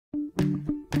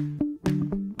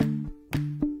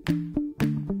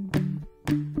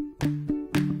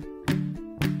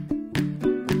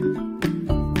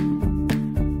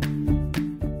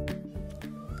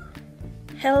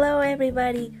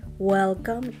everybody,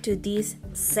 welcome to this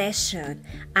session.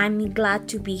 I'm glad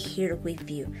to be here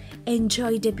with you.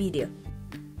 Enjoy the video.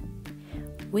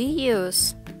 We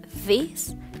use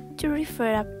this to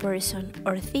refer a person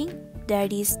or thing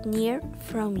that is near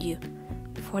from you.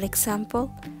 For example,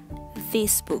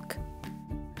 this book.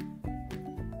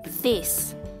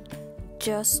 This,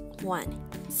 just one,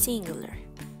 singular.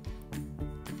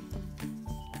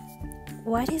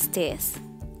 What is this?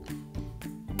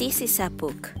 This is a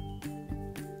book.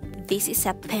 This is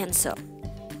a pencil.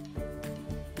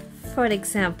 For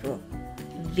example,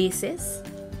 this is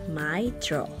my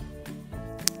draw.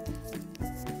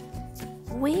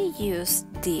 We use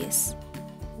this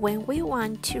when we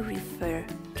want to refer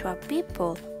to a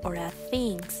people or a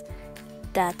things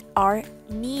that are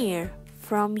near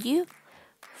from you.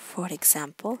 For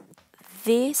example,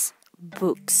 these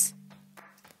books.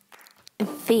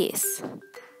 This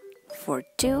for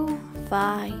 2,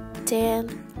 5,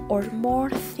 10 or more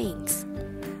things.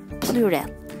 Plural.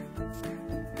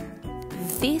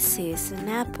 This is an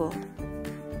apple.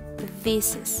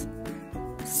 This is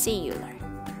singular.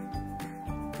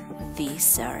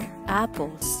 These are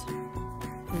apples.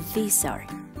 These are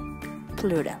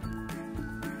plural.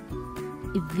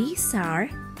 These are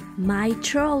my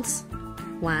trolls.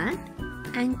 1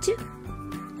 and 2.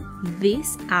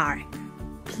 These are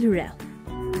plural.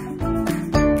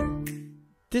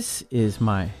 This is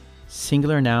my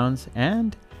singular nouns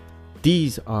and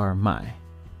these are my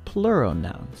plural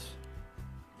nouns.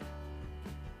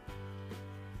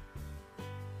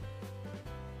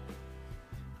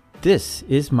 This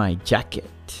is my jacket.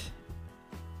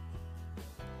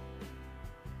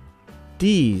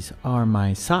 These are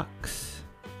my socks.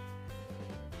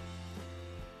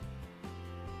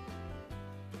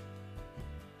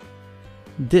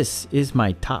 This is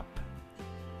my top.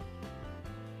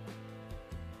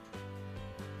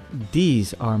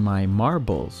 These are my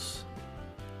marbles.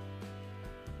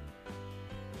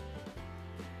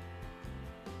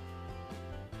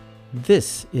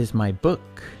 This is my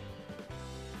book.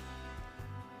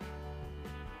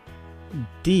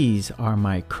 These are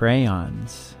my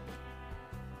crayons.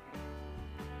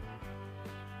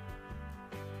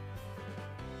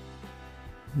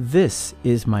 This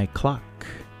is my clock.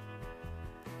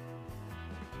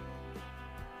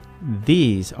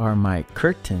 These are my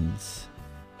curtains.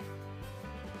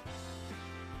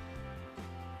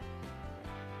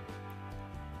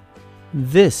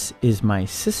 This is my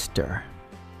sister.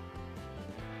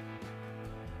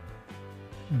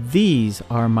 These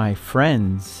are my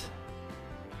friends.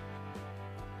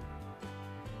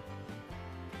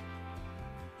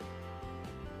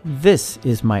 This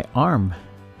is my arm.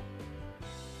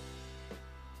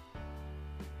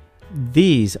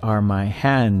 These are my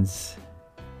hands.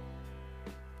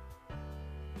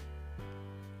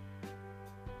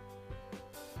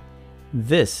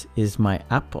 This is my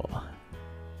apple.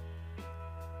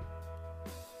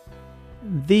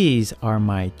 These are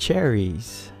my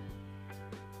cherries.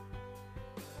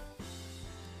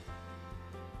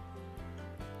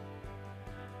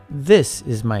 This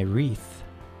is my wreath.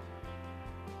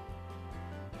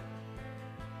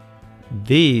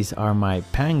 These are my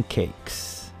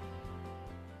pancakes.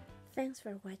 Thanks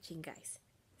for watching, guys.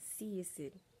 See you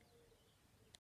soon.